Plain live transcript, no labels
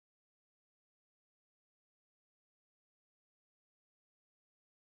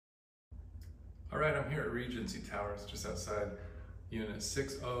All right, I'm here at Regency Towers, just outside unit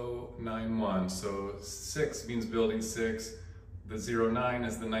 6091. So 6 means building 6. The 09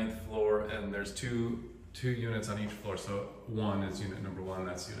 is the 9th floor, and there's two units on each floor. So 1 is unit number 1,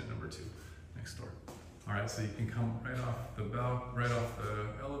 that's unit number 2 next door. All right, so you can come right off the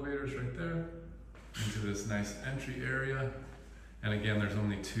elevators right there into this nice entry area. And again, there's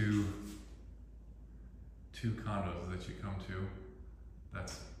only two condos that you come to.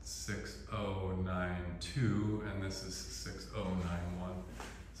 That's 6092, and this is 6091.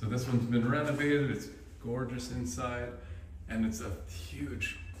 So this one's been renovated, it's gorgeous inside, and it's a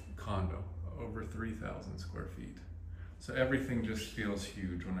huge condo, over 3,000 square feet. So everything just feels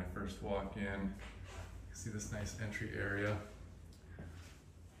huge when I first walk in. You see this nice entry area.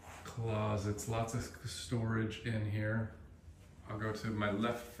 Closets, lots of storage in here. I'll go to my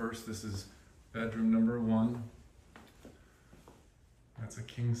left first. This is bedroom number 1. That's a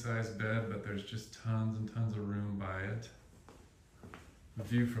king-size bed, but there's just tons and tons of room by it. The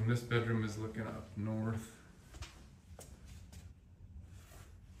view from this bedroom is looking up north.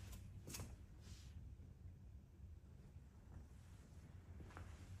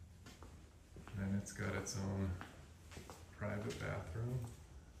 And it's got its own private bathroom.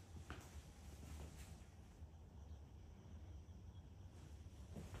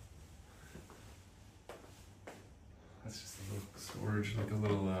 That's just a little storage, like a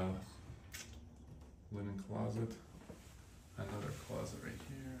little linen closet. Another closet right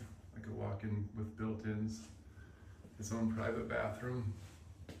here, like a walk-in with built-ins. Its own private bathroom.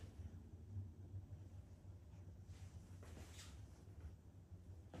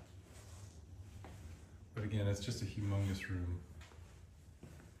 But again, it's just a humongous room.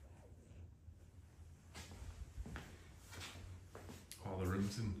 All the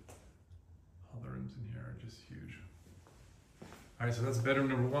rooms in here are just huge. All right, so that's bedroom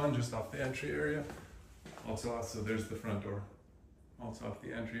number 1, just off the entry area. Also, there's the front door. Also off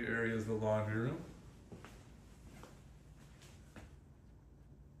the entry area is the laundry room.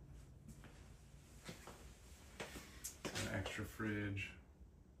 An extra fridge,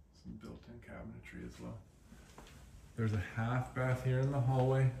 some built-in cabinetry as well. There's a half bath here in the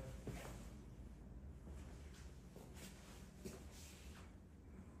hallway.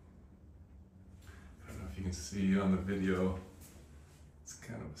 I don't know if you can see on the video, it's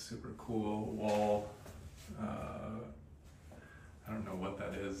kind of a super cool wall. I don't know what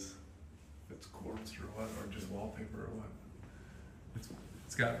that is, if it's quartz or what, or just wallpaper or what.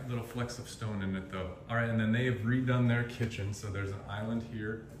 It's got little flecks of stone in it though. All right, and then they have redone their kitchen, so there's an island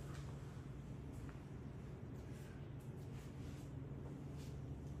here.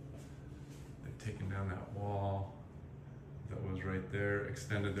 They've taken down that wall that was right there,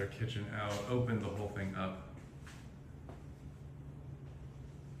 extended their kitchen out, opened the whole thing up.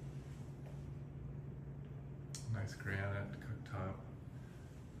 Nice granite cooktop.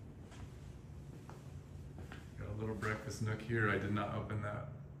 Got a little breakfast nook here. I did not open that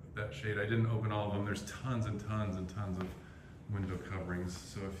shade. I didn't open all of them. There's tons and tons and tons of window coverings.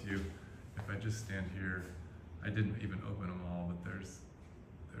 So if I just stand here, I didn't even open them all, but there's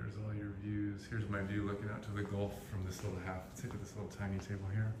all your views. Here's my view looking out to the Gulf from this little this little tiny table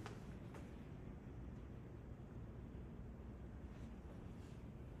here.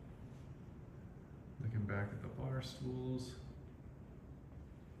 Looking back at the bar stools,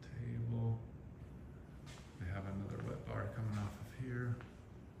 table. They have another wet bar coming off of here.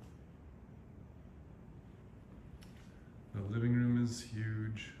 The living room is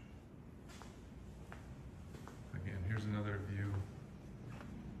huge. Again, here's another view.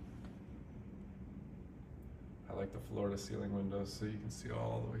 I like the floor to ceiling windows so you can see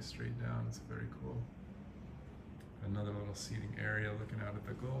all the way straight down. It's very cool. Another little seating area looking out at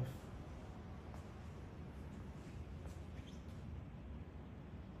the Gulf.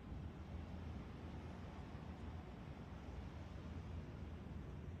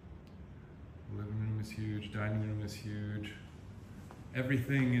 Living room is huge, dining room is huge.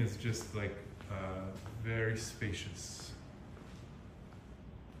 Everything is just like very spacious.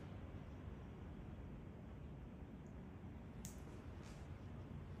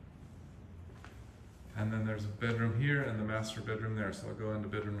 And then there's a bedroom here and the master bedroom there. So I'll go into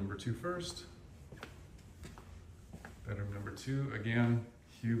bedroom number 2 first. Bedroom number 2, again,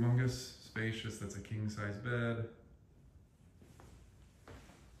 humongous, spacious. That's a king-size bed.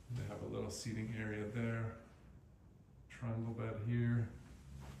 They have a little seating area there. Triangle bed here.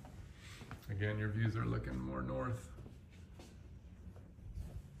 Again, your views are looking more north.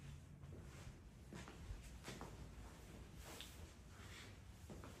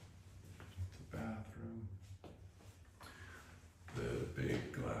 The bathroom. The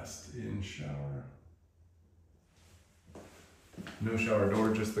big glass glassed-in shower. No shower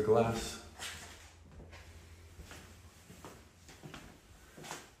door, just the glass.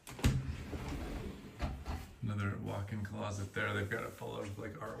 Another walk-in closet there. They've got it full of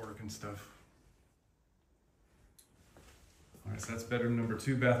like artwork and stuff. All right, so that's bedroom number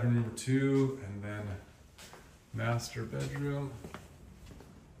 2, bathroom number 2, and then master bedroom.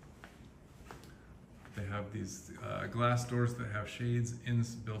 They have these glass doors that have shades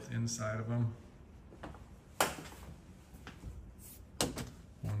built inside of them.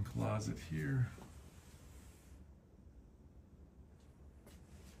 One closet here.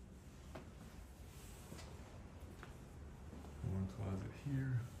 One closet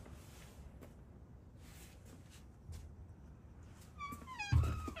here.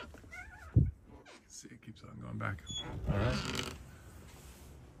 See, it keeps on going back. All right.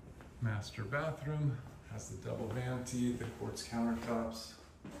 Master bathroom has the double vanity, the quartz countertops.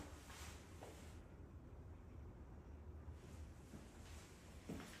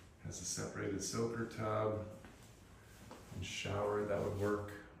 Has a separated soaker tub and shower. That would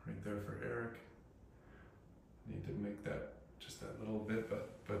work right there for Eric. Need to make that just that little bit, but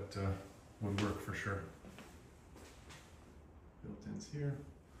would work for sure. Built-ins here.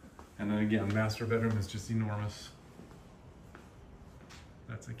 And then again, master bedroom is just enormous.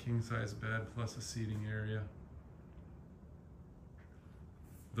 That's a king-size bed plus a seating area.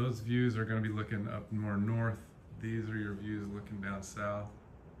 Those views are going to be looking up more north. These are your views looking down south,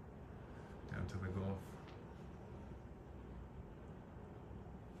 down to the Gulf.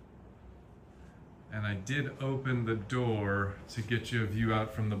 And I did open the door to get you a view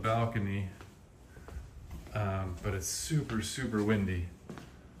out from the balcony, but it's super, super windy.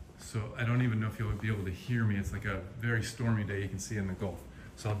 So I don't even know if you'll be able to hear me. It's like a very stormy day you can see in the Gulf.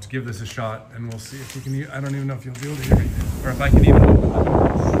 So I'll give this a shot and we'll see if you can, I don't even know if you'll be able to hear me or if I can even open the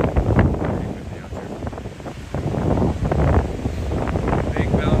door.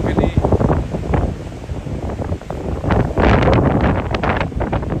 Big balcony.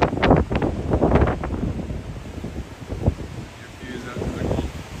 Your views out to the Gulf.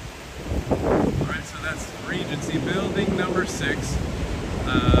 All right, so that's Regency building number 6.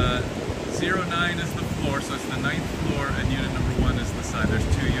 09 is the floor, so it's the 9th floor, and unit number 1 is the side. There's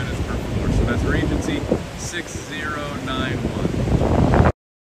 2 units per floor, so that's Regency 6091.